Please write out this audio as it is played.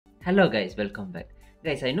Hello guys, welcome back.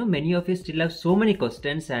 Guys, I know many of you still have so many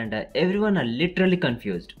questions and everyone are literally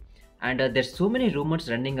confused. And there's so many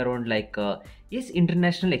rumors running around like is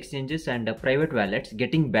international exchanges and private wallets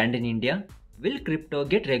getting banned in India? Will crypto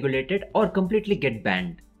get regulated or completely get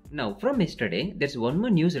banned? Now from yesterday, there's one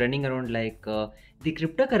more news running around like the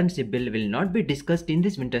cryptocurrency bill will not be discussed in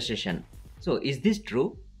this winter session. So is this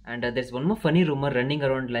true? And there's one more funny rumor running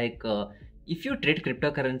around like if you trade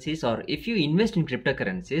cryptocurrencies or if you invest in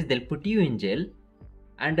cryptocurrencies, they'll put you in jail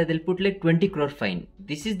and they'll put like 20 crore fine.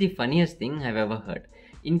 This is the funniest thing I've ever heard.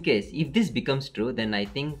 In case if this becomes true, then I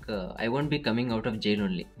think I won't be coming out of jail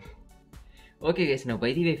only. Okay guys, now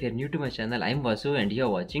by the way, if you're new to my channel, I'm Vasu and you're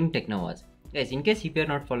watching Techno. Guys, in case if you're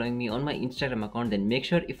not following me on my Instagram account, then make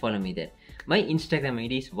sure you follow me there. My Instagram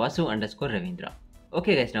ID is Vasu_Ravindra.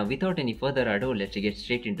 Okay guys, now without any further ado, let's get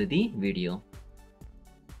straight into the video.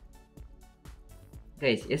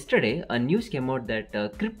 Guys, yesterday a news came out that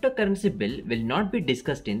cryptocurrency bill will not be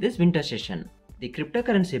discussed in this winter session. The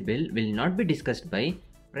cryptocurrency bill will not be discussed by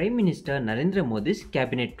Prime Minister Narendra Modi's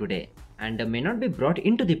cabinet today and may not be brought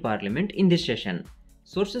into the parliament in this session.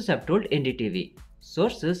 Sources have told NDTV.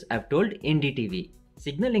 Sources have told NDTV,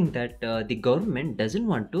 signaling that the government doesn't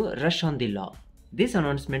want to rush on the law. This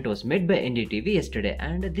announcement was made by NDTV yesterday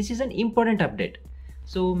and this is an important update.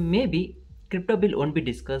 So maybe crypto bill won't be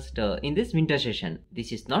discussed in this winter session.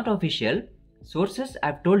 This is not official. Sources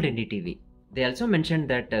have told NDTV. They also mentioned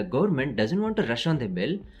that government doesn't want to rush on the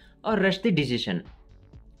bill or rush the decision.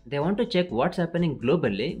 They want to check what's happening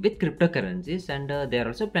globally with cryptocurrencies and they are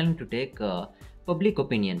also planning to take public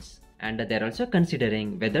opinions. And they are also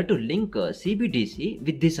considering whether to link CBDC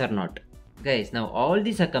with this or not. Guys, now all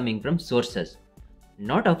these are coming from sources.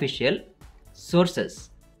 Not official, sources.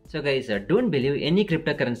 So guys, don't believe any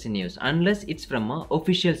cryptocurrency news unless it's from an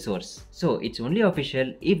official source. So it's only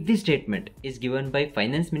official if the statement is given by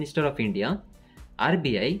Finance Minister of India,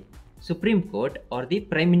 RBI, Supreme Court or the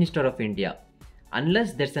Prime Minister of India.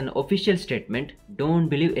 Unless there's an official statement, don't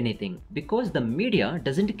believe anything because the media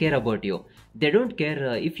doesn't care about you. They don't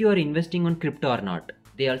care if you are investing on crypto or not.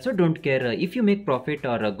 They also don't care if you make profit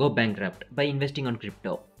or go bankrupt by investing on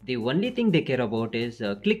crypto. The only thing they care about is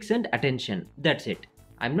clicks and attention. That's it.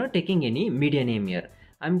 I'm not taking any media name here.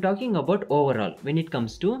 I'm talking about overall when it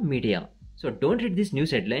comes to media. So don't read these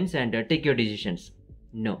news headlines and take your decisions.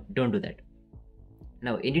 No, don't do that.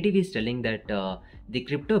 Now NDTV is telling that the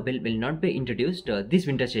crypto bill will not be introduced this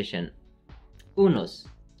winter session. Who knows?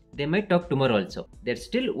 They might talk tomorrow also. There's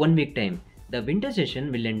still 1 week time. The winter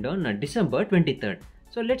session will end on December 23rd.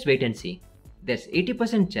 So let's wait and see. There's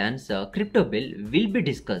 80% chance crypto bill will be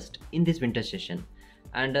discussed in this winter session.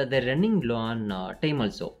 And they're running low on time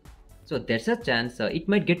also. So there's a chance it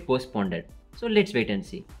might get postponed. So let's wait and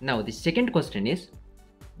see. Now the second question is,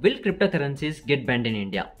 will cryptocurrencies get banned in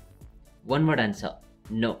India? One word answer,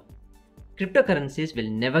 no. Cryptocurrencies will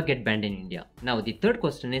never get banned in India. Now the third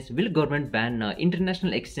question is, will government ban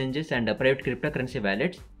international exchanges and private cryptocurrency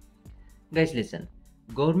wallets? Guys, listen.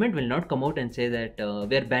 Government will not come out and say that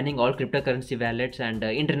we are banning all cryptocurrency wallets and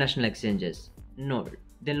international exchanges. No.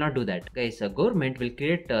 They'll not do that. Guys, government will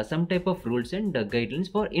create some type of rules and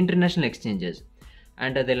guidelines for international exchanges.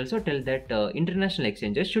 And they'll also tell that international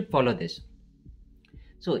exchanges should follow this.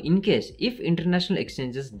 So in case if international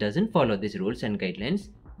exchanges doesn't follow these rules and guidelines,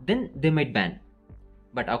 then they might ban.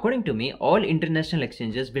 But according to me, all international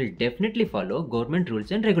exchanges will definitely follow government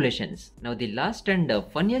rules and regulations. Now the last and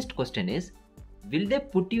funniest question is, will they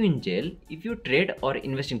put you in jail if you trade or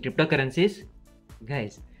invest in cryptocurrencies?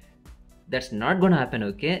 Guys, that's not gonna happen,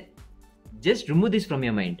 okay? Just remove this from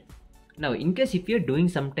your mind. Now, in case if you're doing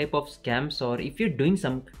some type of scams or if you're doing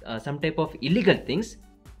some type of illegal things,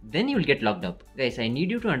 then you will get locked up. Guys, I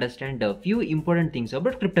need you to understand a few important things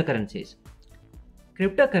about cryptocurrencies.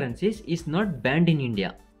 Cryptocurrencies is not banned in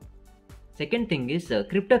India. Second thing is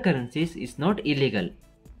cryptocurrencies is not illegal.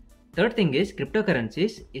 Third thing is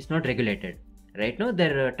cryptocurrencies is not regulated. Right now,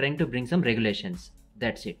 they're trying to bring some regulations.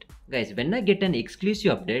 That's it. Guys, when I get an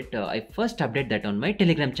exclusive update, I first update that on my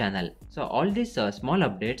Telegram channel. So all these small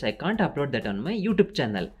updates, I can't upload that on my YouTube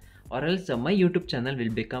channel. Or else my YouTube channel will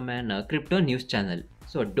become an crypto news channel.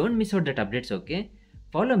 So don't miss out that updates, okay?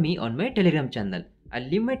 Follow me on my Telegram channel. I'll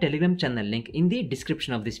leave my Telegram channel link in the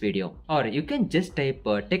description of this video. Or you can just type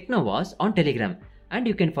Techno on Telegram and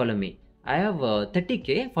you can follow me. I have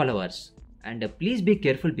 30k followers. And please be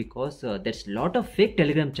careful because there's a lot of fake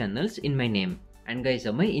Telegram channels in my name. And guys,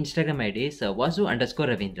 my Instagram ID is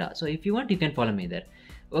Vasu_Ravindra. So if you want, you can follow me there.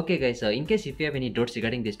 Okay guys, in case if you have any doubts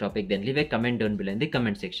regarding this topic, then leave a comment down below in the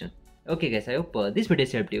comment section. Okay guys, I hope this video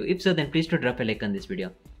has helped you. If so, then please do drop a like on this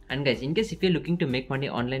video. And guys, in case if you're looking to make money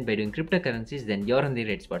online by doing cryptocurrencies, then you're on the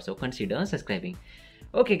right spot, so consider subscribing.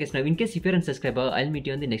 Okay guys, now in case if you're a subscriber, I'll meet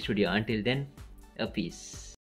you on the next video. Until then, peace.